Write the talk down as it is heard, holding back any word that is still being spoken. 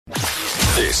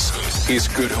This is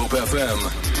Good Hope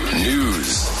FM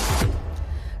News.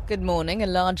 Good morning. A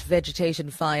large vegetation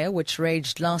fire which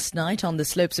raged last night on the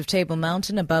slopes of Table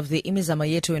Mountain above the Imizamo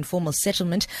Yethu informal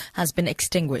settlement has been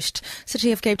extinguished.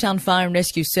 City of Cape Town Fire and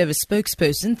Rescue Service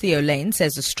spokesperson Theo Lane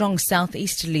says a strong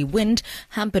southeasterly wind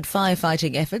hampered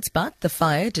firefighting efforts, but the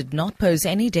fire did not pose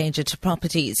any danger to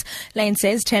properties. Lane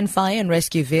says 10 fire and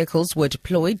rescue vehicles were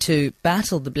deployed to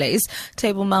battle the blaze.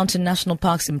 Table Mountain National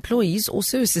Park's employees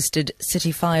also assisted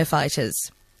city firefighters.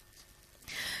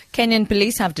 Kenyan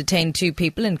police have detained 2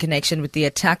 people in connection with the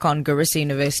attack on Garissa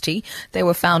University. They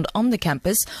were found on the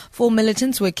campus. 4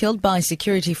 militants were killed by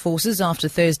security forces after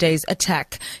Thursday's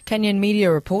attack. Kenyan media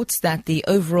reports that the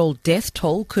overall death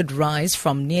toll could rise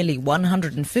from nearly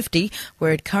 150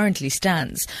 where it currently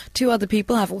stands. 2 other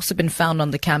people have also been found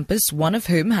on the campus, one of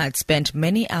whom had spent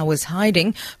many hours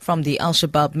hiding from the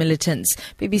Al-Shabaab militants.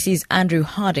 BBC's Andrew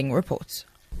Harding reports.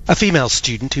 A female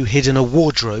student who hid in a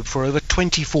wardrobe for over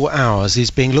 24 hours is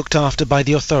being looked after by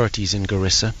the authorities in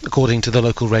Garissa. According to the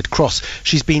local Red Cross,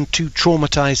 she's been too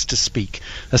traumatized to speak.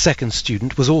 A second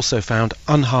student was also found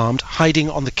unharmed, hiding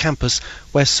on the campus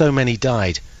where so many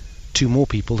died. 2 more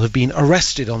people have been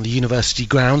arrested on the university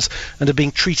grounds and are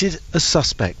being treated as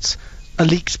suspects. A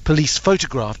leaked police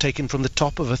photograph taken from the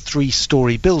top of a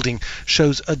 3-story building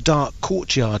shows a dark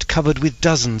courtyard covered with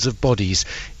dozens of bodies.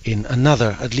 In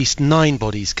another, at least 9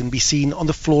 bodies can be seen on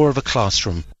the floor of a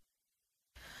classroom.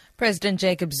 President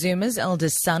Jacob Zuma's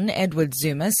eldest son, Edward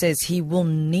Zuma, says he will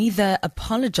neither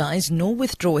apologize nor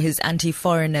withdraw his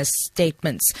anti-foreigner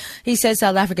statements. He says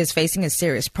South Africa is facing a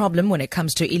serious problem when it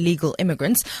comes to illegal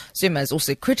immigrants. Zuma has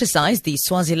also criticized the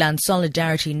Swaziland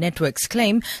Solidarity Network's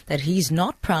claim that he's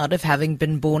not proud of having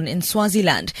been born in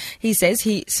Swaziland. He says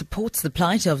he supports the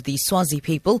plight of the Swazi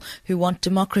people who want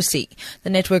democracy.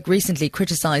 The network recently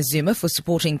criticized Zuma for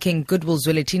supporting King Goodwill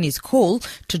Zwelithini's call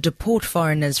to deport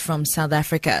foreigners from South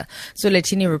Africa.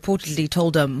 Zwelithini reportedly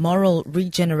told a moral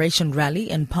regeneration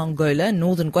rally in Pongola,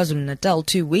 northern KwaZulu-Natal,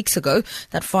 2 weeks ago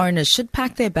that foreigners should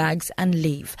pack their bags and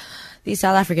leave. The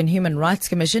South African Human Rights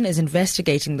Commission is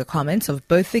investigating the comments of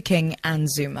both the King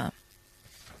and Zuma.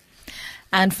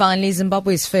 And finally,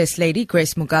 Zimbabwe's First Lady,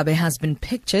 Grace Mugabe, has been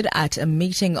pictured at a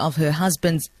meeting of her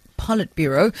husband's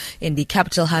Politburo in the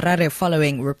capital Harare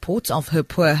following reports of her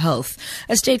poor health.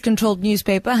 A state-controlled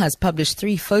newspaper has published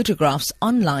 3 photographs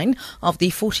online of the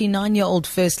 49-year-old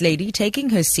First Lady taking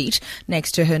her seat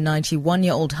next to her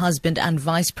 91-year-old husband and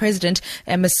Vice President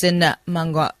Emerson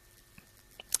Mnangagwa.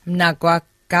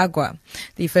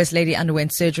 The First Lady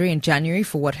underwent surgery in January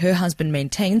for what her husband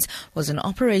maintains was an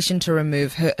operation to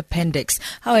remove her appendix.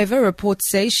 However, reports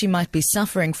say she might be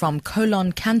suffering from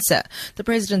colon cancer. The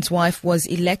President's wife was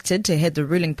elected to head the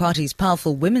ruling party's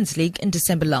powerful Women's League in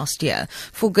December last year.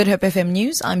 For Good Hope FM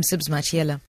News, I'm Sibs Matiela.